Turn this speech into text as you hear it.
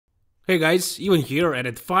Hey guys, even here and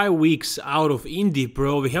at 5 weeks out of Indie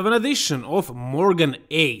Pro, we have an addition of Morgan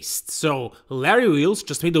Aste. So Larry Wheels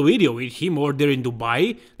just made a video with him over there in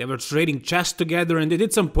Dubai. They were trading chest together and they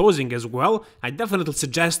did some posing as well. I definitely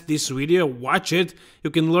suggest this video, watch it. You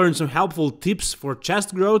can learn some helpful tips for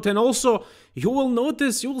chest growth, and also you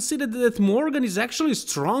will see that Morgan is actually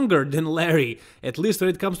stronger than Larry, at least when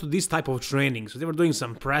it comes to this type of training. So they were doing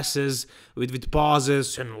some presses with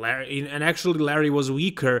pauses, and actually Larry was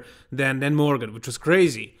weaker than Morgan, which was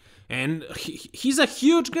crazy. And he's a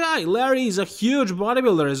huge guy. Larry is a huge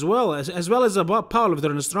bodybuilder as well as a powerlifter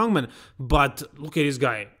and a strongman. But look at this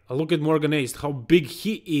guy. Look at Morgan Aste, how big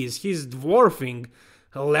he is. He's dwarfing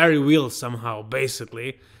Larry Wheels somehow,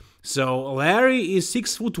 basically. So Larry is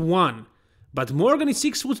 6'1". But Morgan is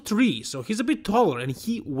 6'3", so he's a bit taller, and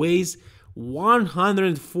he weighs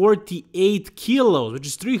 148 kilos, which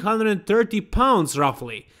is 330 pounds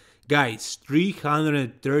roughly. Guys,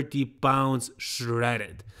 330 pounds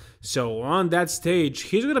shredded. So on that stage,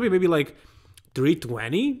 he's gonna be maybe like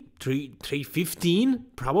 320, 315,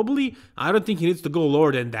 probably. I don't think he needs to go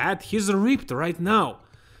lower than that. He's ripped right now.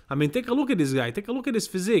 I mean, take a look at this guy, take a look at his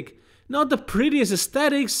physique. Not the prettiest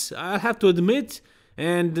aesthetics, I have to admit,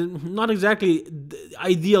 and not exactly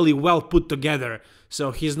ideally well put together.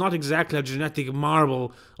 So he's not exactly a genetic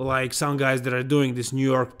marvel like some guys that are doing this New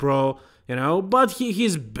York Pro, you know, but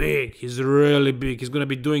he's big, he's really big. He's gonna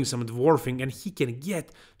be doing some dwarfing, and he can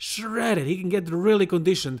get shredded, he can get really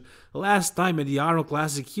conditioned. Last time at the Arnold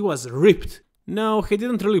Classic he was ripped. No, he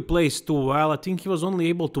didn't really place too well. I think he was only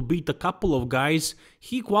able to beat a couple of guys.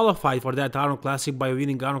 He qualified for that Arnold Classic by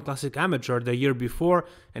winning Arnold Classic Amateur the year before,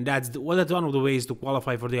 and that's one of the ways to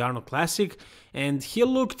qualify for the Arnold Classic. And he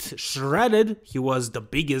looked shredded. He was the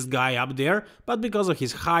biggest guy up there, but because of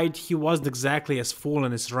his height, he wasn't exactly as full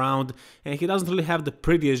and as round, and he doesn't really have the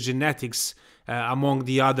prettiest genetics among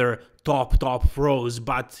the other top pros,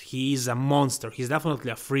 but he's a monster. He's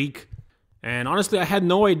definitely a freak. And honestly, I had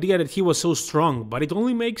no idea that he was so strong, but it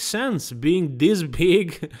only makes sense, being this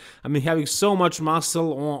big. I mean, having so much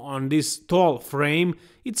muscle on this tall frame,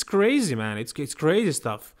 it's crazy, man, it's crazy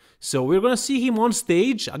stuff. So we're gonna see him on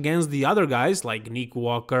stage against the other guys like Nick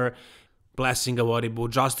Walker, Blessing Awodibu,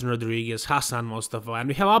 Justin Rodriguez, Hassan Mostafa, and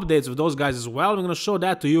we have updates of those guys as well. I'm gonna show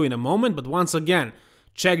that to you in a moment, but once again,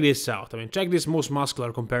 check this out. I mean, check this most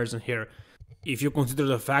muscular comparison here. If you consider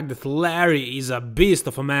the fact that Larry is a beast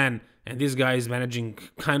of a man, and this guy is managing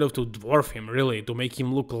kind of to dwarf him, really, to make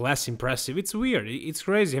him look less impressive. It's weird, it's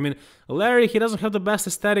crazy. I mean, Larry, he doesn't have the best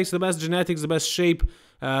aesthetics, the best genetics, the best shape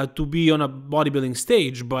to be on a bodybuilding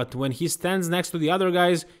stage, but when he stands next to the other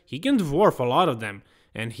guys, he can dwarf a lot of them.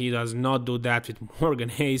 And he does not do that with Morgan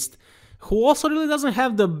Aste, who also really doesn't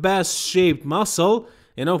have the best shaped muscle,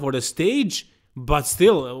 you know, for the stage, but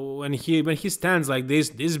still, when he stands like this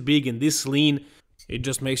big and this lean, it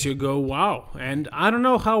just makes you go, wow. And I don't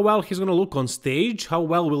know how well he's gonna look on stage, how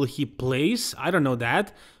well will he place, I don't know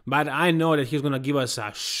that, but I know that he's gonna give us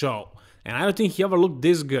a show. And I don't think he ever looked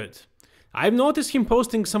this good. I've noticed him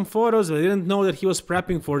posting some photos, but I didn't know that he was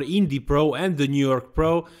prepping for the Indie Pro and the New York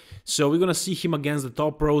Pro. So we're gonna see him against the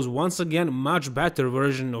top pros. Once again, much better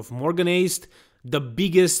version of Morgan Aste, the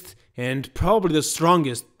biggest and probably the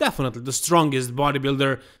strongest, definitely the strongest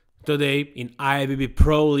bodybuilder today in IFBB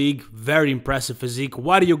Pro League. Very impressive physique.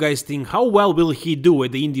 What do you guys think? How well will he do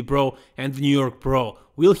at the Indie Pro and the New York Pro?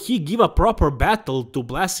 Will he give a proper battle to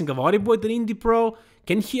Blessing Awodibu at the Indie Pro?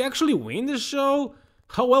 Can he actually win the show?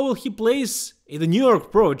 How well will he place in the New York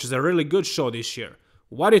Pro, which is a really good show this year?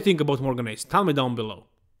 What do you think about Morgan Aste? Tell me down below.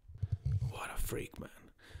 What a freak, man.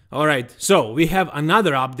 Alright, so we have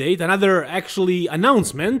another update, another actually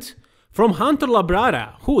announcement from Hunter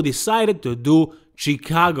Labrada, who decided to do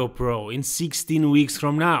Chicago Pro in 16 weeks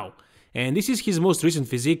from now. And this is his most recent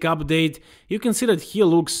physique update. You can see that he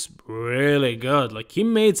looks really good, like he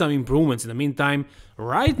made some improvements in the meantime.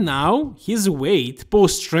 Right now, his weight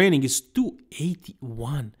post-training is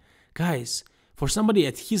 281. Guys, for somebody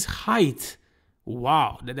at his height,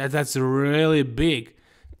 wow, that's really big.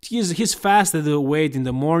 His fasted weight in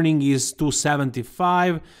the morning is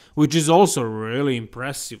 275, which is also really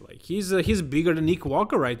impressive. Like he's bigger than Nick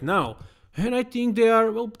Walker right now. And I think they're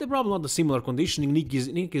probably not the similar conditioning.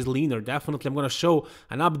 Nick is leaner, definitely. I'm gonna show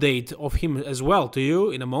an update of him as well to you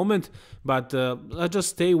in a moment, but let's just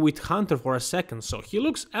stay with Hunter for a second. So he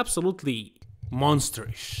looks absolutely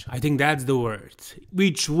monsterish. I think that's the word,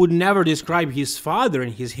 which would never describe his father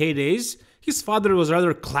in his heydays. His father was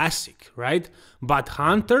rather classic, right? But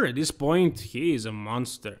Hunter, at this point, he is a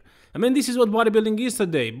monster. I mean, this is what bodybuilding is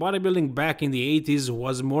today. Bodybuilding back in the 80s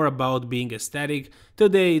was more about being aesthetic.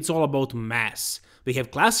 Today, it's all about mass. We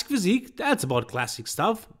have classic physique, that's about classic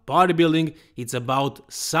stuff. Bodybuilding, it's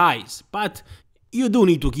about size. But you do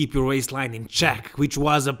need to keep your waistline in check, which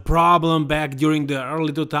was a problem back during the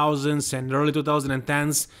early 2000s and early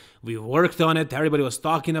 2010s. We worked on it, everybody was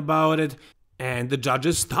talking about it, and the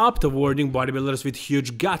judges stopped awarding bodybuilders with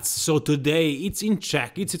huge guts. So today it's in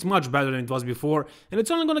check, it's much better than it was before, and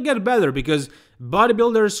it's only gonna get better because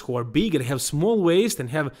bodybuilders who are big and have small waist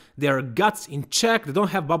and have their guts in check, they don't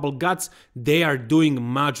have bubble guts, they are doing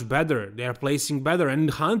much better, they are placing better.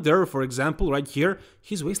 And Hunter, for example, right here,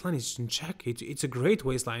 his waistline is in check, it's a great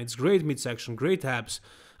waistline, it's great midsection, great abs.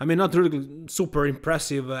 I mean, not really super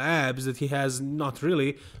impressive abs that he has, not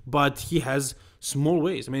really, but he has small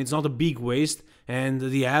waist. I mean, it's not a big waist, and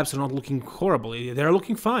the abs are not looking horrible. They're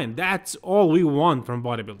looking fine. That's all we want from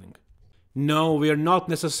bodybuilding. No, we are not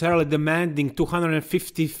necessarily demanding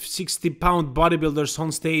 250, 60-pound bodybuilders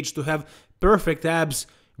on stage to have perfect abs,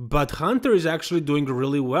 but Hunter is actually doing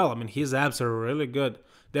really well. I mean, his abs are really good.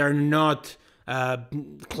 They're not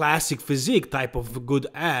classic physique type of good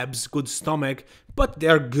abs, good stomach, but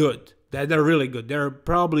they're good. They're really good. They're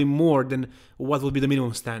probably more than what would be the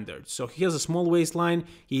minimum standard. So he has a small waistline,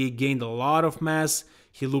 he gained a lot of mass,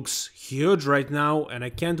 he looks huge right now, and I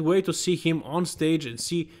can't wait to see him on stage and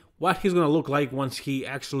see what he's gonna look like once he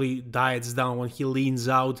actually diets down, when he leans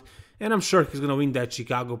out. And I'm sure he's gonna win that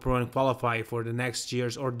Chicago Pro and qualify for the next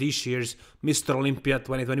year's or this year's Mr. Olympia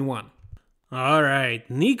 2021.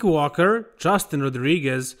 Alright, Nick Walker, Justin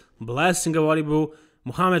Rodriguez, Blessing Awadibu,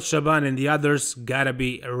 Muhammad Shaban and the others gotta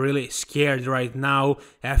be really scared right now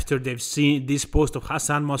after they've seen this post of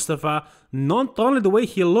Hassan Mostafa. Not only the way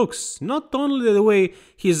he looks, not only the way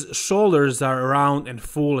his shoulders are round and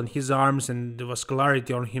full and his arms and the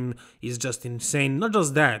vascularity on him is just insane. Not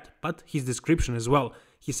just that, but his description as well.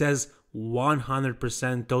 He says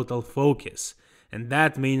 100% total focus. And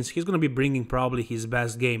that means he's gonna be bringing probably his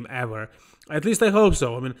best game ever. At least I hope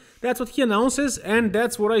so. I mean, that's what he announces, and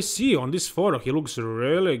that's what I see on this photo. He looks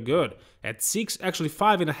really good. At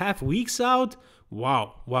 5.5 weeks out,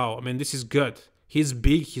 wow. I mean, this is good. He's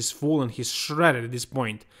big, he's full, and he's shredded at this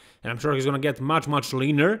point. And I'm sure he's gonna get much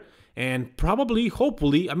leaner. And probably,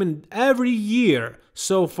 hopefully, I mean, every year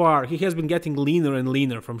so far, he has been getting leaner and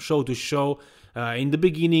leaner from show to show. In the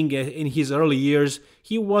beginning, in his early years,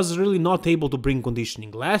 he was really not able to bring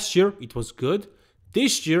conditioning. Last year, it was good.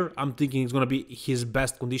 This year, I'm thinking it's going to be his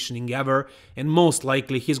best conditioning ever, and most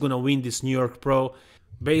likely he's going to win this New York Pro.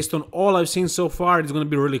 Based on all I've seen so far, it's going to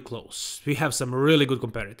be really close. We have some really good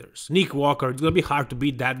competitors. Nick Walker, it's going to be hard to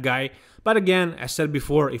beat that guy. But again, as said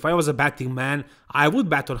before, if I was a betting man, I would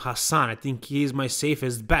bet on Hassan. I think he is my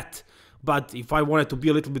safest bet. But if I wanted to be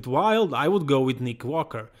a little bit wild, I would go with Nick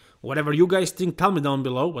Walker. Whatever you guys think, tell me down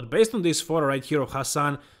below, but based on this photo right here of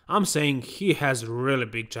Hassan, I'm saying he has really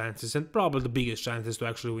big chances, and probably the biggest chances to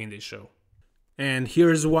actually win this show. And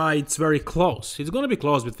here's why it's very close. It's gonna be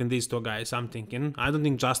close between these two guys, I'm thinking. I don't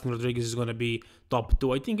think Justin Rodriguez is gonna be top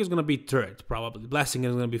 2, I think he's gonna be 3rd, probably. Blessing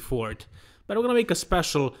is gonna be 4th. But I'm gonna make a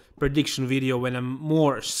special prediction video when I'm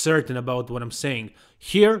more certain about what I'm saying.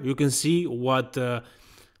 Here, you can see what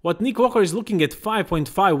Nick Walker is looking at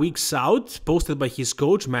 5.5 weeks out, posted by his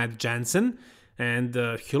coach, Matt Jansen, and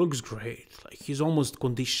he looks great. Like, he's almost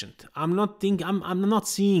conditioned. I'm not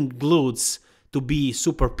seeing glutes to be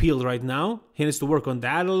super peeled right now. He needs to work on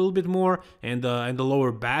that a little bit more, and the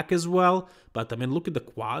lower back as well. But I mean, look at the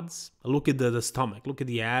quads, look at the stomach, look at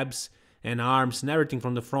the abs and arms, and everything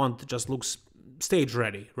from the front just looks stage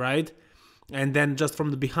ready, right? And then just from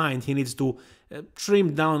the behind, he needs to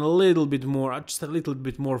trim down a little bit more, just a little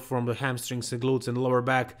bit more from the hamstrings and glutes and the lower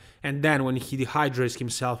back. And then when he dehydrates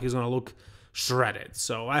himself, he's going to look shredded.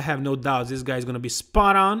 So I have no doubts this guy is going to be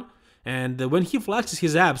spot on. And when he flexes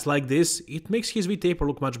his abs like this, it makes his V-taper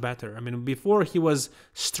look much better. I mean, before he was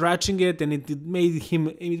stretching it, and it made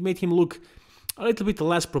him look a little bit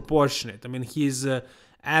less proportionate. I mean, his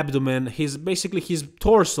abdomen, his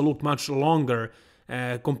torso looked much longer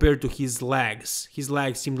compared to his legs. His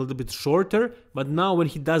legs seemed a little bit shorter, but now when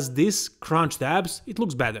he does this crunched abs, it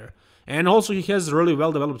looks better. And also he has really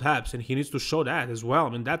well developed abs, and he needs to show that as well. I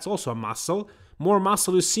mean, that's also a muscle. More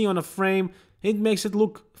muscle you see on a frame, it makes it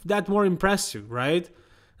look that more impressive, right?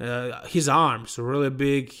 His arms are really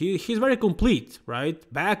big. He's very complete, right?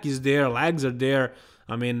 Back is there, legs are there.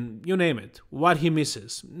 I mean, you name it. What he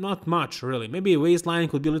misses? Not much, really. Maybe a waistline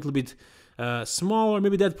could be a little bit smaller.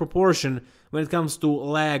 Maybe that proportion when it comes to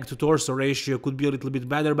leg to torso ratio could be a little bit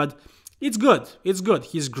better, but it's good. It's good.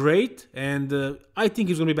 He's great, and I think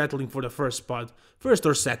he's going to be battling for the first spot. First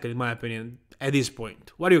or second, in my opinion, at this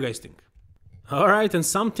point. What do you guys think? Alright, and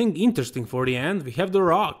something interesting for the end. We have The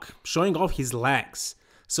Rock showing off his legs.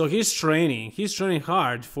 So he's training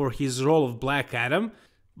hard for his role of Black Adam.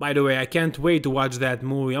 By the way, I can't wait to watch that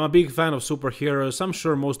movie. I'm a big fan of superheroes. I'm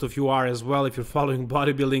sure most of you are as well if you're following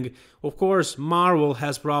bodybuilding. Of course, Marvel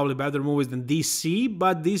has probably better movies than DC,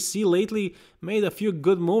 but DC lately made a few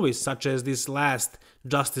good movies, such as this last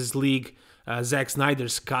Justice League, Zack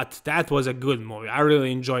Snyder's cut. That was a good movie. I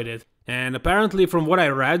really enjoyed it. And apparently, from what I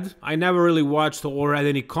read, I never really watched or read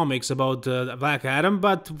any comics about Black Adam,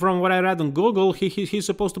 but from what I read on Google, he's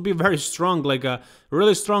supposed to be very strong, like a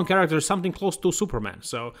really strong character, something close to Superman.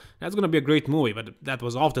 So that's gonna be a great movie, but that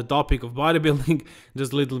was off the topic of bodybuilding,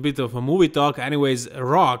 just a little bit of a movie talk. Anyways,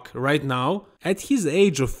 Rock, right now, at his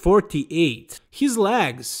age of 48, his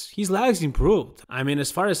legs improved. I mean,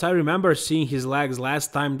 as far as I remember seeing his legs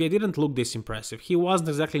last time, they didn't look this impressive. He wasn't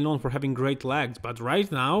exactly known for having great legs, but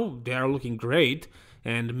right now, they are looking great.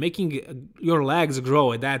 And making your legs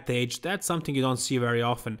grow at that age, that's something you don't see very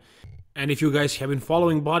often. And if you guys have been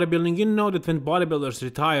following bodybuilding, you know that when bodybuilders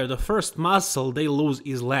retire, the first muscle they lose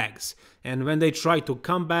is legs. And when they try to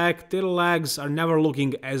come back, their legs are never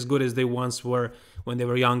looking as good as they once were when they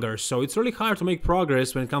were younger. So it's really hard to make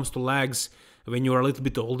progress when it comes to legs when you are a little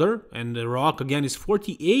bit older. And The Rock, again, is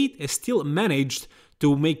 48 and still managed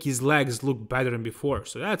to make his legs look better than before.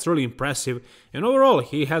 So that's really impressive. And overall,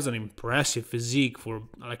 he has an impressive physique for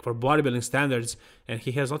bodybuilding standards, and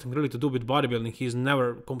he has nothing really to do with bodybuilding. He has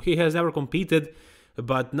never competed,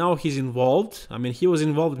 but now he's involved. I mean, he was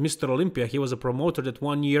involved with Mr. Olympia. He was a promoter that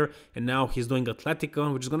 1 year, and now he's doing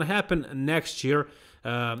Athleticon, which is going to happen next year.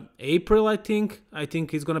 April, I think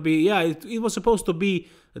it's gonna be. Yeah, it was supposed to be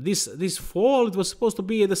this fall. It was supposed to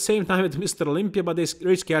be at the same time with Mr. Olympia, but they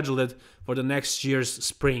rescheduled it for the next year's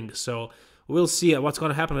spring. So we'll see what's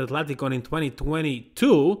gonna happen at Athleticon in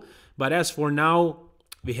 2022. But as for now,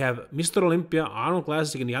 we have Mr. Olympia, Arnold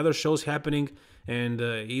Classic, and the other shows happening. And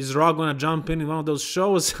is Rock gonna jump in one of those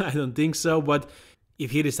shows? I don't think so. But if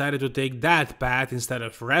he decided to take that path instead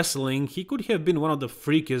of wrestling, he could have been one of the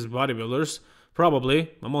freakiest bodybuilders. Probably,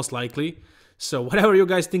 most likely. So whatever you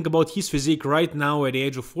guys think about his physique right now at the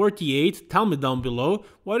age of 48, tell me down below.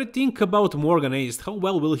 What do you think about Morgan Aste? How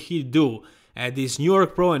well will he do at this New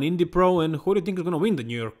York Pro and Indy Pro? And who do you think is going to win the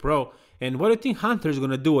New York Pro? And what do you think Hunter is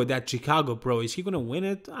going to do at that Chicago Pro? Is he going to win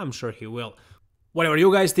it? I'm sure he will. Whatever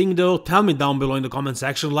you guys think though, tell me down below in the comment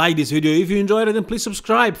section. Like this video if you enjoyed it, and please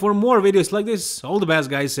subscribe for more videos like this. All the best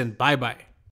guys, and bye bye.